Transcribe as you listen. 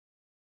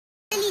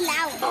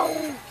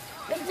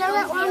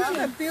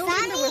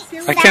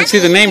I can't see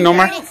the name no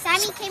more.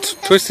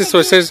 Twist it so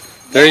it says,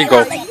 there you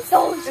go.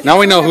 Now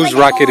we know whose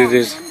rocket it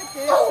is.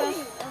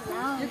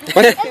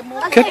 What?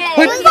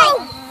 What?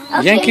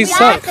 Yankees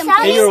suck.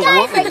 Hey, you're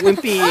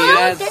wimpy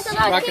ass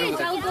rocket.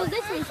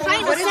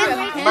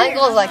 Mine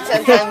goes like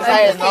 10 times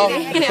higher than all of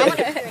them.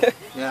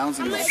 Yeah,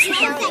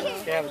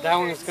 but that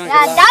one is going to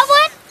that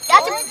one?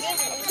 That's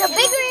the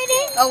bigger it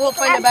is. Oh, we'll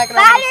find it back in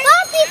our house.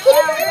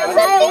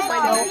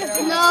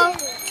 No,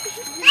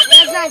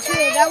 that's not true.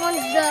 That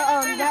one's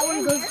that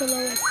one goes the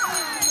lowest.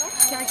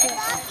 It's not true.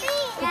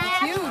 It's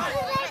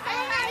huge.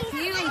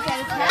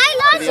 I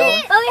launched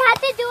it, but we had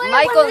to do it.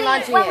 Michael's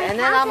launching it, and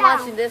then I'm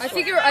launching this one. I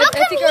think I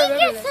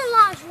remember this. To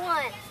launch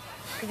one.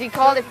 Because he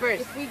called it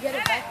first. If we get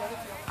it back,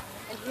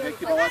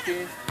 okay,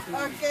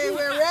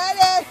 we're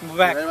ready. Move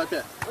back. Right about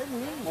there.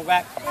 Move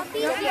back.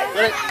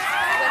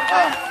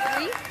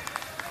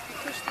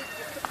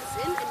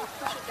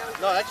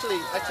 No, actually,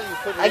 you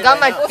put it I got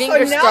my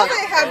finger so stuck. now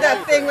they have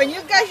that thing when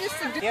you guys used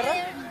to do.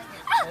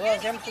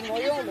 Hacíamos un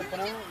hoyo, le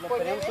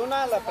poníamos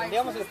una, la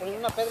prendíamos y le poníamos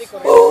una piedra y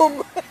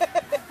corríamos.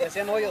 Y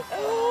hacían hoyos.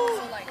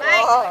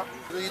 What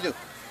do you do?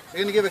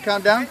 You're going to give a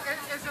countdown.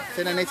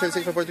 10, 9, 8, 7,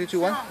 6, 5, 4, 3, 2,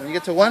 1. When you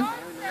get to 1,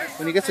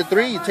 when you get to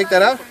 3, you take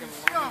that out.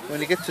 When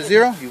you get to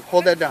 0, you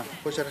hold that down.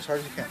 Push that as hard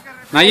as you can.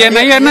 Not yet,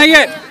 not yet, not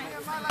yet.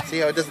 See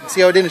how it doesn't?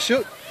 See how it didn't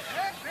shoot?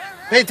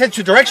 Pay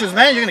attention to directions,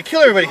 man. You're going to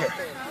kill everybody here.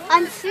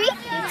 On 3, you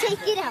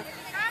take it out.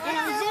 And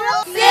on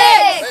 0,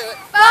 6,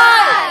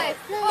 5,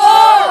 4,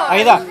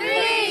 Ahí da.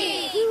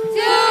 3,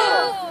 2,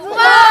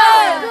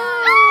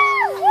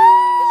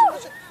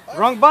 1.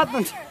 Wrong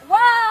button.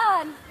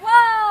 1,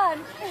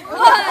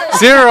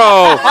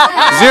 0,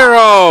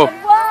 0,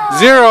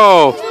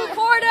 0. 2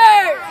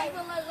 quarters.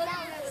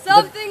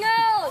 Something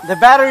else. The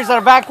batteries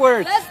are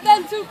backwards. Less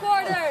than 2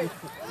 quarters.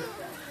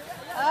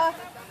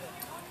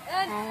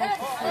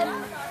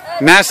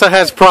 NASA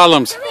has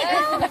problems.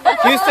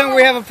 Houston,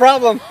 we have a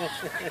problem.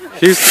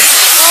 Houston.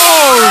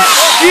 Oh,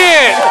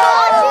 shit!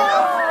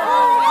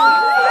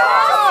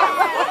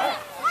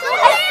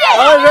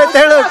 Oh, right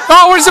there, look.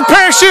 Oh, where's the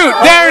parachute?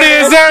 There it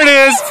is, there it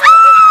is.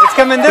 It's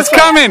coming this It's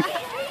coming.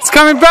 It's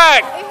coming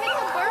back.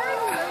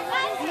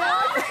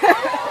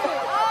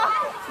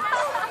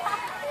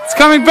 It's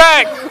coming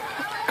back.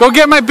 Go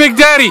get my big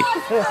daddy.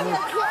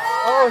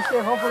 Oh,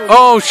 shit, hopefully.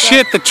 Oh,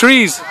 shit, the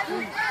trees.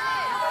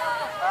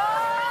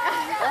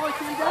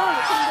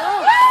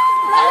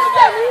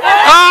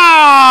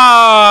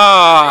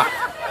 Ah!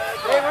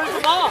 Hey, where's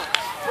the ball?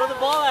 Where's the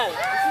ball at?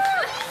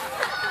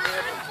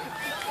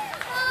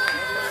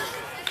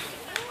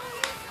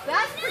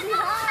 that's pretty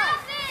high.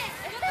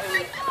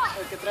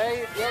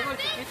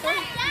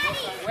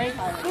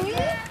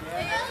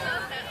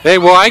 Hey,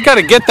 well, I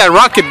gotta get that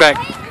rocket back.